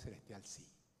su Padre Celestial sí.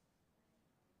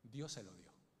 Dios se lo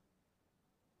dio.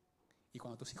 Y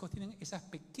cuando tus hijos tienen esas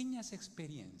pequeñas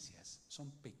experiencias,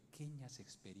 son pequeñas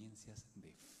experiencias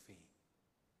de fe.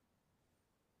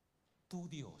 Tu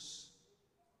Dios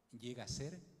llega a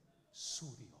ser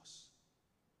su Dios.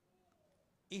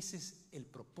 Ese es el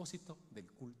propósito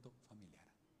del culto familiar.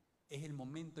 Es el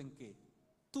momento en que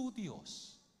tu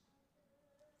Dios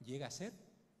llega a ser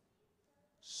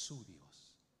su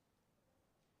Dios.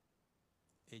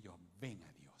 Ellos ven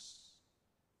a Dios,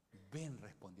 ven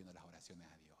respondiendo las oraciones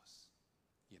a Dios.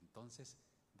 Y entonces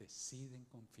deciden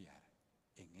confiar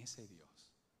en ese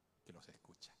Dios que los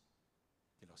escucha.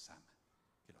 que los ama,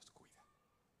 que los cuida.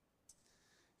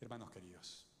 Hermanos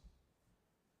queridos,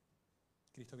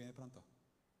 ¿Cristo viene pronto?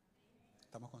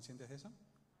 ¿Estamos conscientes de eso?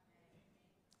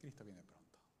 Cristo viene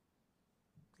pronto.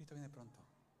 Cristo viene pronto.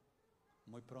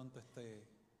 Muy pronto este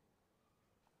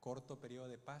corto periodo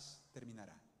de paz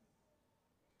terminará.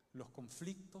 Los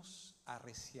conflictos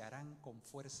arreciarán con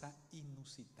fuerza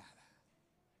inusitada.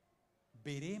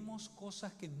 Veremos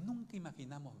cosas que nunca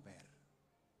imaginamos ver.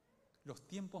 Los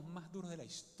tiempos más duros de la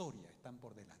historia están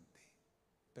por delante.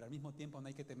 Pero al mismo tiempo no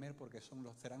hay que temer porque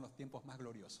serán los tiempos más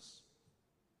gloriosos.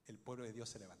 El pueblo de Dios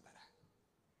se levantará.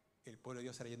 El pueblo de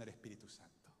Dios será lleno del Espíritu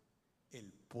Santo.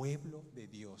 El pueblo de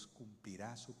Dios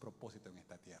cumplirá su propósito en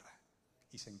esta tierra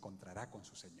y se encontrará con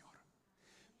su Señor.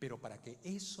 Pero para que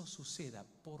eso suceda,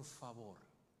 por favor,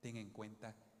 ten en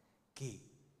cuenta que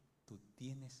tú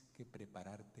tienes que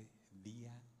prepararte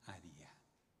día a día.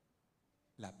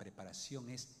 La preparación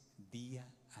es día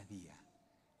a día.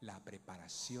 La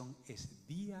preparación es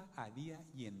día a día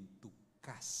y en tu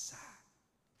casa,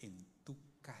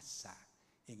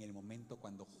 en el momento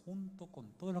cuando junto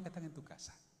con todos los que están en tu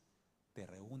casa, te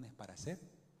reúnes para hacer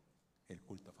el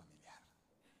culto familiar.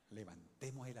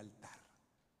 Levantemos el altar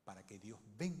para que Dios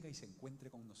venga y se encuentre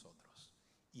con nosotros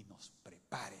y nos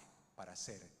prepare para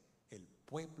ser el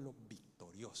pueblo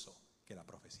victorioso que la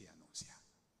profecía anuncia.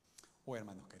 Oh,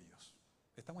 hermanos queridos,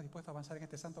 ¿estamos dispuestos a avanzar en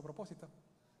este santo propósito?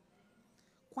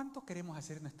 ¿Cuánto queremos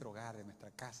hacer en nuestro hogar, en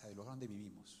nuestra casa, del lugar donde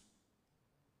vivimos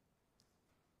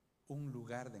un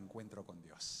lugar de encuentro con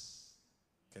Dios?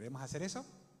 ¿Queremos hacer eso?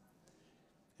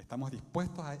 Estamos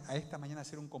dispuestos a esta mañana a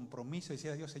hacer un compromiso y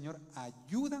decir a Dios: Señor,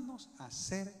 ayúdanos a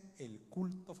hacer el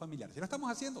culto familiar. Si lo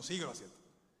estamos haciendo, síguelo haciendo.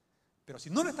 Pero si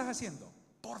no lo estás haciendo,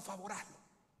 por favor, hazlo.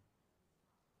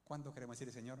 ¿Cuánto queremos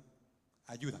decir, Señor,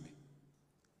 ayúdame?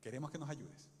 Queremos que nos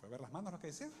ayudes. ¿Puede ver las manos los que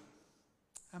desean?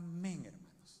 Amén,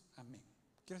 hermanos. Amén.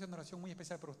 Quiero hacer una oración muy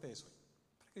especial para ustedes hoy,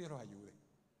 para que Dios los ayude.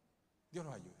 Dios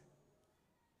los ayude.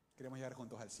 Queremos llegar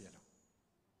juntos al cielo.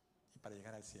 Y para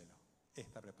llegar al cielo,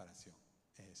 esta preparación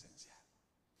es esencial.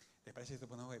 ¿Les parece si nos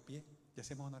ponemos de pie y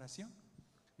hacemos una oración?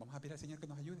 Vamos a pedir al Señor que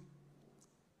nos ayude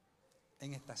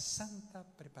en esta santa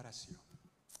preparación.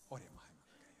 Oremos, hermanos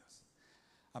queridos.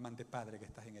 Amante Padre que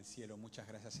estás en el cielo, muchas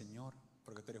gracias, Señor,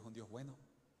 porque tú eres un Dios bueno.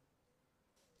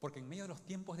 Porque en medio de los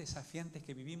tiempos desafiantes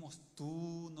que vivimos,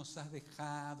 tú nos has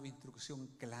dejado instrucción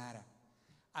clara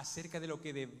acerca de lo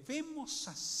que debemos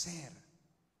hacer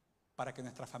para que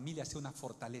nuestra familia sea una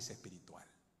fortaleza espiritual.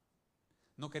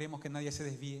 No queremos que nadie se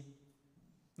desvíe,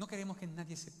 no queremos que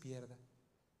nadie se pierda.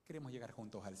 Queremos llegar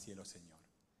juntos al cielo, Señor.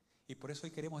 Y por eso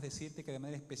hoy queremos decirte que de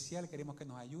manera especial queremos que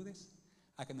nos ayudes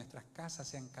a que nuestras casas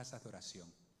sean casas de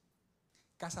oración.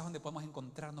 Casas donde podamos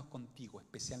encontrarnos contigo,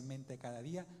 especialmente cada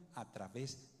día a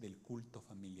través del culto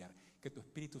familiar. Que tu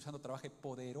Espíritu Santo trabaje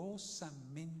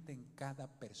poderosamente en cada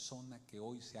persona que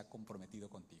hoy se ha comprometido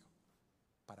contigo,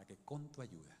 para que con tu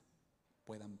ayuda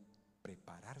puedan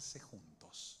prepararse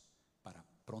juntos para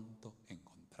pronto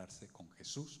encontrarse con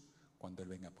Jesús cuando Él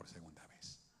venga por segunda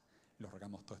vez. Lo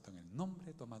rogamos todo esto en el nombre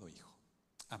de tu amado Hijo.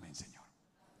 Amén, Señor.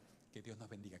 Que Dios nos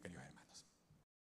bendiga, queridos hermanos.